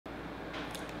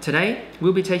Today,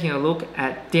 we'll be taking a look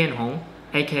at Dianhong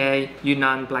AKA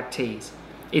Yunnan Black teas.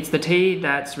 It's the tea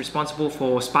that's responsible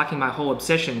for sparking my whole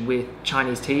obsession with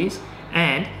Chinese teas,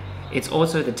 and it's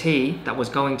also the tea that was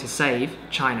going to save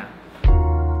China.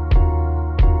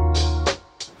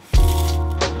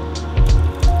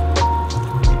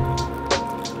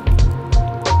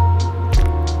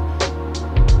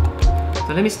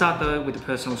 So let me start though with a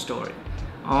personal story.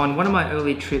 On one of my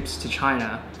early trips to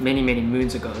China many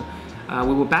moons ago,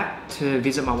 we were back to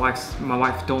visit my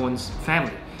wife Dawn's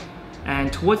family.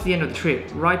 And towards the end of the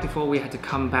trip, right before we had to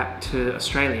come back to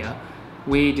Australia,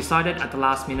 we decided at the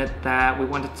last minute that we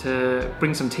wanted to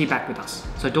bring some tea back with us.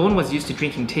 So Dawn was used to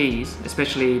drinking teas,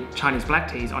 especially Chinese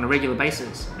black teas, on a regular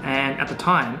basis. And at the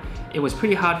time, it was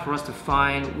pretty hard for us to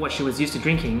find what she was used to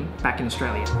drinking back in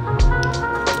Australia.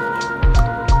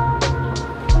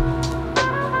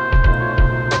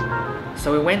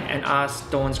 So we went and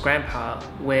asked Dawn's grandpa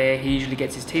where he usually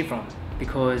gets his tea from,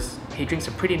 because he drinks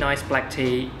a pretty nice black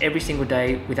tea every single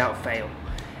day without fail.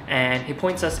 And he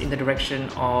points us in the direction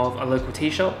of a local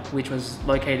tea shop, which was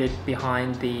located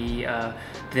behind the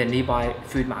nearby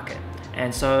food market.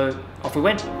 And so off we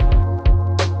went.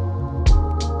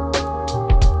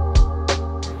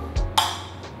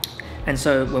 And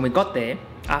so when we got there,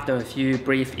 after a few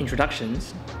brief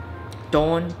introductions,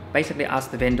 Dawn basically asked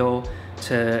the vendor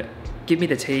to give me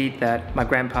the tea that my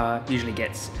grandpa usually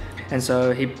gets. And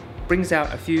so he brings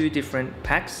out a few different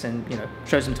packs and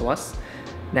shows them to us.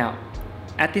 Now,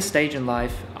 at this stage in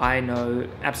life, I know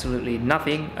absolutely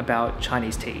nothing about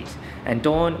Chinese teas. And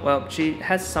Dawn, well, she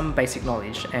has some basic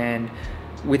knowledge, and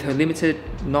with her limited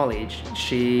knowledge,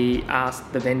 she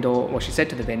asked the vendor, or she said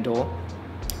to the vendor,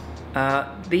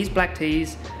 these black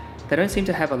teas, they don't seem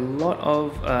to have a lot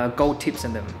of gold tips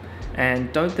in them.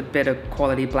 And don't the better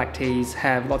quality black teas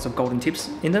have lots of golden tips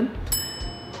in them?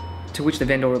 To which the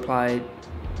vendor replied,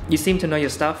 you seem to know your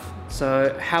stuff,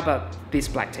 so how about this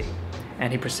black tea?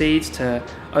 And he proceeds to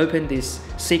open this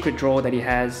secret drawer that he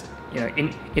has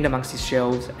in amongst his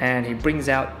shelves, and he brings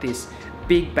out this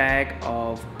big bag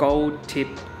of gold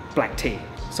tipped black tea.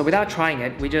 So without trying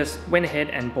it, we just went ahead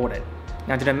and bought it.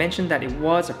 Now, did I mention that it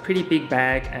was a pretty big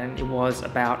bag and it was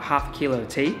about half a kilo of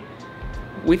tea?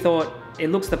 We thought, it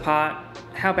looks the part,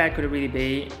 how bad could it really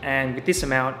be? And with this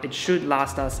amount, it should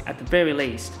last us at the very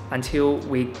least until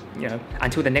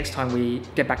until the next time we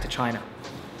get back to China.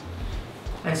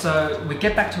 And so we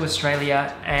get back to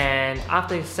Australia, and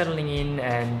after settling in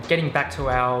and getting back to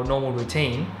our normal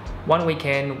routine, one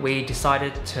weekend we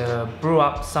decided to brew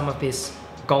up some of this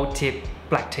gold tip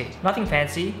black tea. Nothing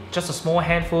fancy, just a small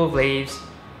handful of leaves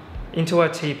into a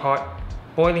teapot,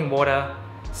 boiling water,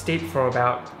 steeped for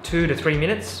about 2 to 3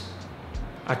 minutes.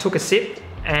 I took a sip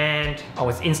and I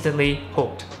was instantly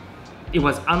hooked. It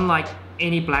was unlike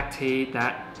any black tea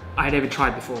that I had ever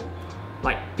tried before.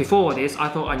 Like before this, I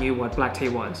thought I knew what black tea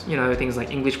was. Things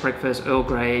like English breakfast, Earl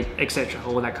Grey, etc.,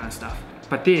 all that kind of stuff.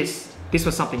 But this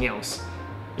was something else.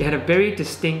 It had a very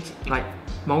distinct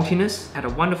maltiness, had a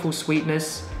wonderful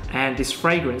sweetness, and this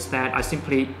fragrance that I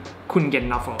simply couldn't get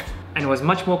enough of. And it was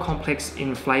much more complex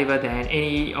in flavor than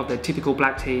any of the typical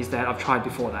black teas that I've tried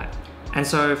before that. And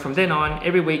so from then on,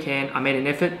 every weekend I made an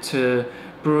effort to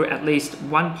brew at least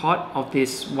one pot of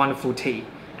this wonderful tea.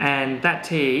 And that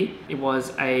tea, it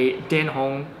was a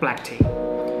Dianhong black tea.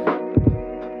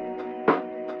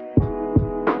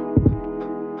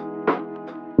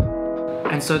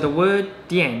 And so the word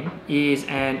Dian is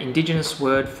an indigenous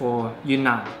word for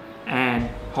Yunnan, and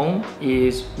Hong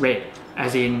is red,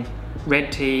 as in red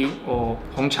tea or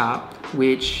Hong Cha,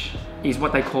 which is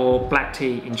what they call black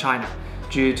tea in China,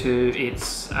 due to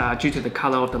the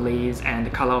color of the leaves and the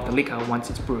color of the liquor once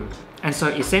it's brewed. And so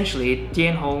essentially,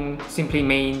 Dianhong simply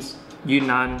means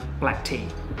Yunnan black tea.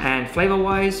 And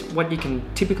flavor-wise, what you can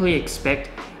typically expect,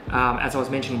 as I was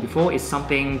mentioning before, is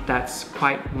something that's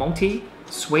quite malty,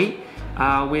 sweet,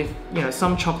 with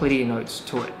some chocolatey notes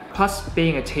to it. Plus,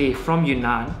 being a tea from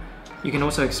Yunnan, you can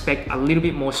also expect a little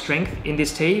bit more strength in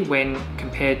this tea when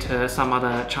compared to some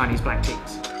other Chinese black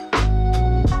teas.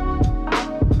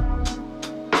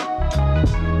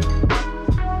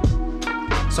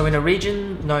 So in a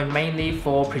region known mainly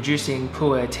for producing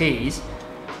pu'er teas,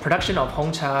 production of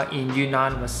Hong Cha in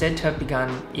Yunnan was said to have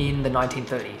begun in the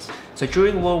 1930s. So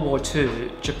during World War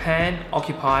II, Japan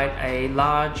occupied a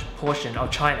large portion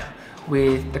of China,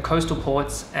 with the coastal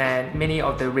ports and many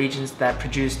of the regions that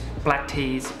produced black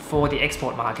teas for the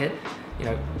export market,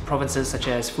 provinces such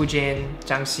as Fujian,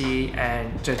 Jiangxi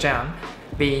and Zhejiang,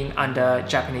 being under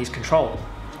Japanese control.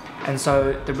 And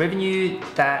so the revenue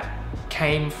that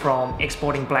came from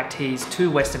exporting black teas to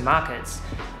Western markets,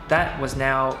 that was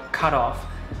now cut off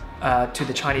to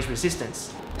the Chinese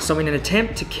resistance. So in an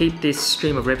attempt to keep this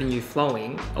stream of revenue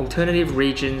flowing, alternative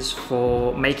regions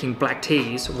for making black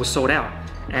teas were sought out.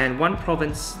 And one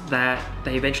province that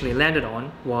they eventually landed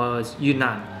on was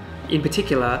Yunnan. In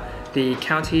particular, the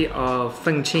county of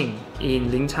Fengqing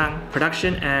in Linchang.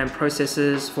 Production and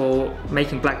processes for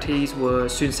making black teas were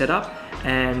soon set up,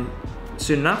 and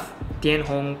soon enough,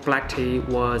 Dianhong black tea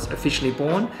was officially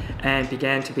born and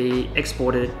began to be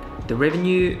exported. The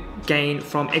revenue gained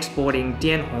from exporting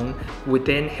Dianhong would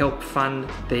then help fund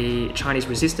the Chinese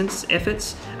resistance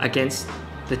efforts against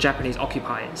the Japanese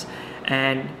occupiers.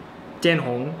 And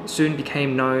Dianhong soon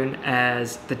became known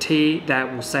as the tea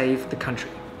that will save the country.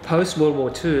 Post World War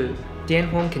II,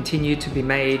 Dianhong continued to be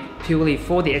made purely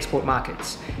for the export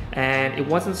markets, and it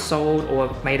wasn't sold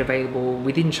or made available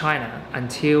within China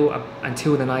until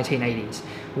the 1980s,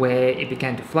 where it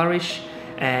began to flourish,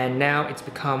 and now it's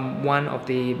become one of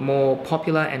the more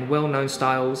popular and well-known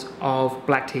styles of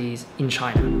black teas in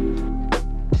China.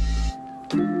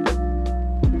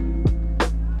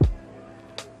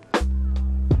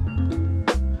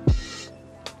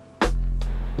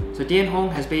 So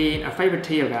Dianhong has been a favorite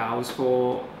tea of ours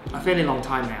for a fairly long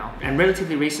time now, and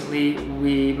relatively recently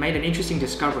we made an interesting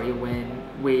discovery when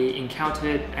we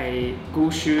encountered a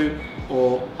Gushu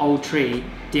or old tree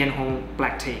Dianhong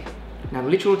black tea. Now the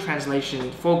literal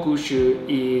translation for Gushu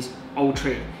is old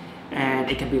tree,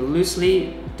 and it can be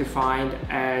loosely defined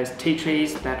as tea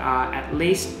trees that are at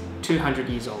least 200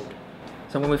 years old.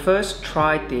 So when we first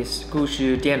tried this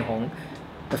Gushu Dianhong,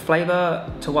 the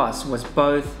flavor to us was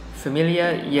both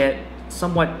familiar yet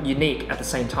somewhat unique at the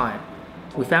same time.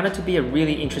 We found it to be a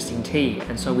really interesting tea,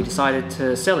 and so we decided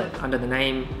to sell it under the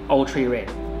name Old Tree Red.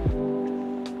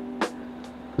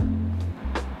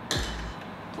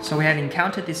 So we had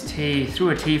encountered this tea through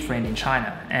a tea friend in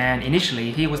China, and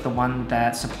initially he was the one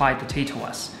that supplied the tea to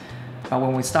us. But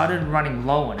when we started running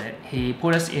low on it, he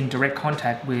put us in direct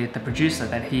contact with the producer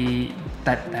that he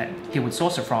would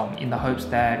source it from, in the hopes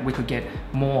that we could get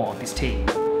more of this tea.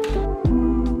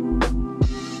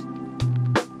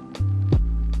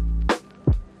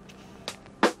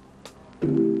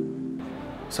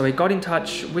 So we got in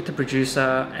touch with the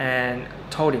producer and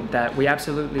told him that we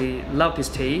absolutely love this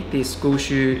tea, this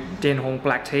Gushu Dianhong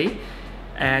black tea,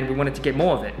 and we wanted to get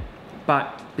more of it.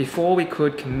 But before we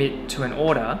could commit to an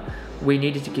order, we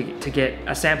needed to get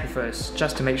a sample first,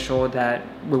 just to make sure that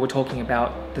we were talking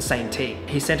about the same tea.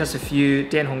 He sent us a few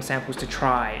Dianhong samples to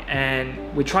try,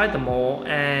 and we tried them all,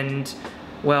 and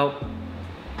well,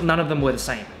 none of them were the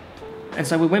same. And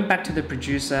so we went back to the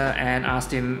producer and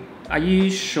asked him, "Are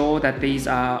you sure that these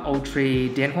are old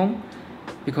tree Dianhong?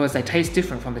 Because they taste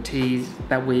different from the teas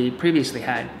that we previously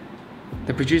had."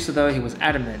 The producer, though, he was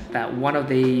adamant that one of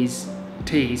these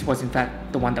teas was in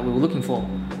fact the one that we were looking for.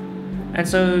 And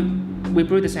so we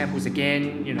brewed the samples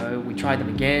again, we tried them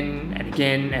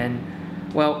again, and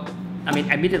well,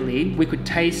 admittedly, we could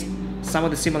taste some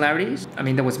of the similarities.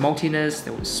 There was maltiness,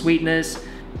 there was sweetness,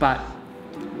 but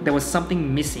there was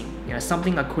something missing,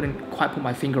 something I couldn't quite put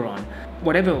my finger on.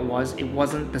 Whatever it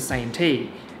wasn't the same tea.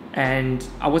 And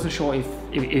I wasn't sure if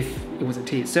it was a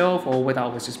tea itself or whether I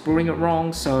was just brewing it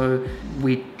wrong. So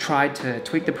we tried to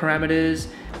tweak the parameters,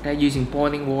 using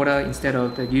boiling water instead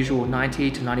of the usual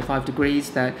 90 to 95 degrees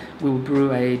that we would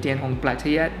brew a Dianhong black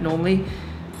tea at normally.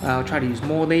 Try to use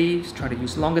more leaves, try to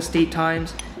use longer steep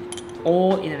times,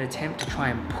 all in an attempt to try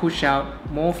and push out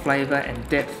more flavor and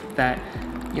depth that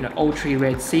Old Tree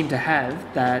Red seemed to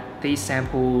have that these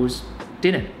samples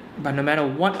didn't. But no matter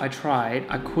what I tried,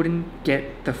 I couldn't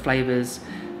get the flavors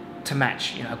to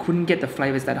match. I couldn't get the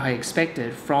flavors that I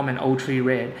expected from an Old Tree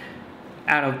Red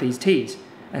out of these teas.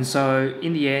 And so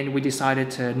in the end, we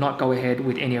decided to not go ahead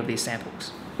with any of these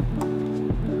samples.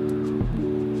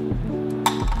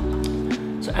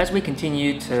 So as we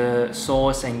continued to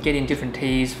source and get in different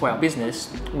teas for our business,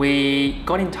 we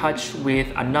got in touch with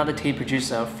another tea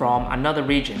producer from another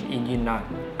region in Yunnan.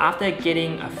 After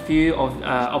getting a few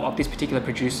of these particular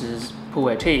producers'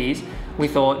 pu'er teas, we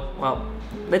thought, well,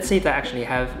 let's see if they actually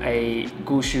have a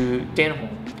Gushu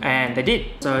Dianhong. And they did.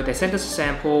 So they sent us a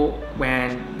sample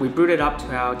when we brewed it up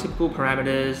to our typical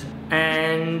parameters,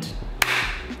 and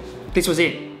this was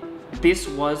it. This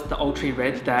was the Old Tree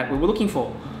Red that we were looking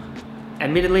for.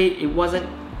 Admittedly, it wasn't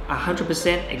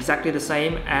 100% exactly the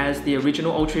same as the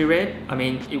original Old Tree Red.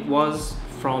 It was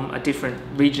from a different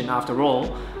region after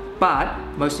all, but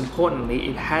most importantly,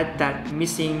 it had that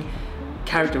missing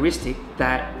characteristic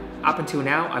that up until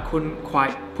now I couldn't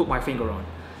quite put my finger on.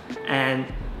 And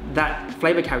that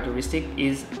flavor characteristic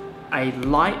is a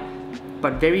light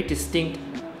but very distinct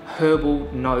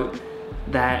herbal note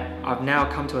that I've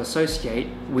now come to associate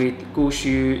with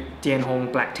Gushu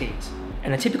Dianhong Black teas.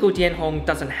 And a typical Dianhong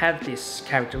doesn't have this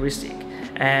characteristic.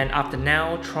 And after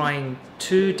now trying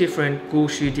 2 different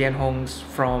Gushu Dianhongs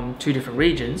from 2 different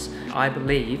regions, I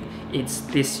believe it's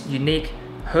this unique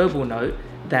herbal note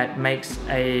that makes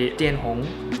a Dianhong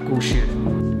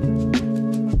Gushu.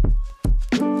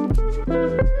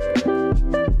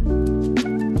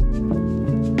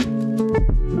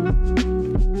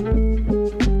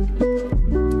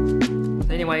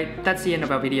 Anyway, that's the end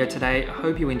of our video today. I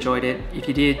hope you enjoyed it. If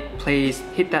you did, please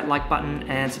hit that like button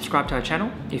and subscribe to our channel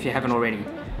if you haven't already.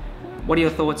 What are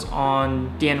your thoughts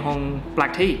on Dianhong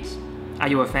black teas? Are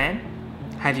you a fan?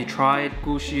 Have you tried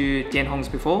Gushu Dianhongs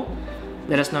before?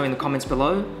 Let us know in the comments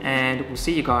below, and we'll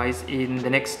see you guys in the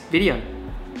next video.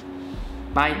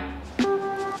 Bye!